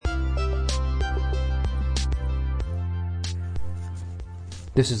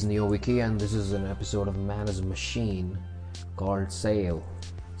This is NeoWiki, and this is an episode of Man is a Machine called Sale.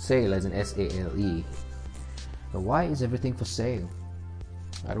 Sale as in SALE. Now, why is everything for sale?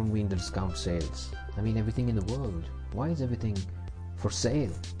 I don't mean the discount sales. I mean everything in the world. Why is everything for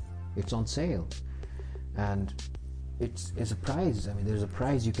sale? It's on sale. And it's a price. I mean, there's a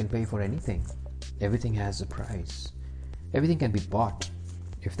price you can pay for anything. Everything has a price. Everything can be bought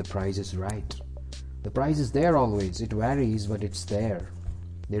if the price is right. The price is there always. It varies, but it's there.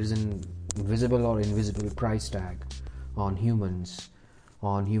 There's an visible or invisible price tag on humans,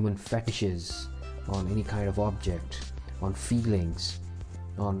 on human fetishes, on any kind of object, on feelings,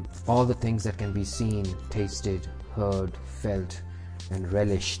 on all the things that can be seen, tasted, heard, felt, and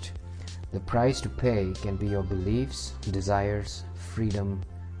relished. The price to pay can be your beliefs, desires, freedom,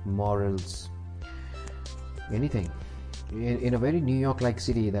 morals, anything. In a very New York-like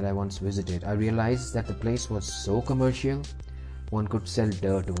city that I once visited, I realized that the place was so commercial, one could sell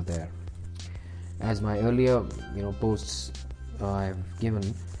dirt over there. As my earlier, posts I've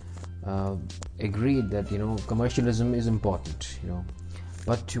given agreed that commercialism is important,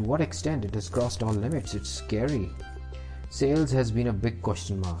 but to what extent it has crossed all limits? It's scary. Sales has been a big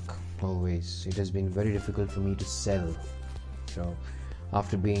question mark. Always, it has been very difficult for me to sell.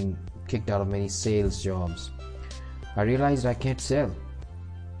 After being kicked out of many sales jobs, I realized I can't sell.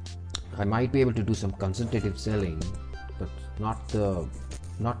 I might be able to do some consultative selling, but not the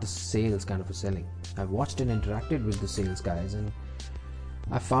sales kind of a selling. I've watched and interacted with the sales guys, and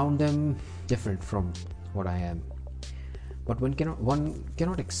I found them different from what I am. But one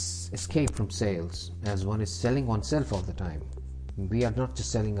cannot escape from sales, as one is selling oneself all the time. We are not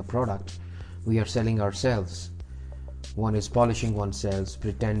just selling a product, we are selling ourselves. One is polishing oneself,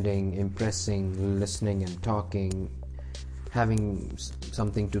 pretending, impressing, listening and talking, having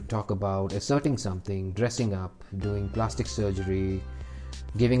something to talk about, asserting something, dressing up, doing plastic surgery,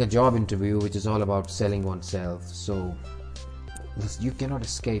 giving a job interview, which is all about selling oneself. So you cannot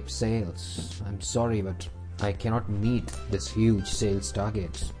escape sales. I'm sorry, but I cannot meet this huge sales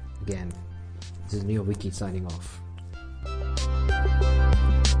target. Again, this is NeoWiki signing off.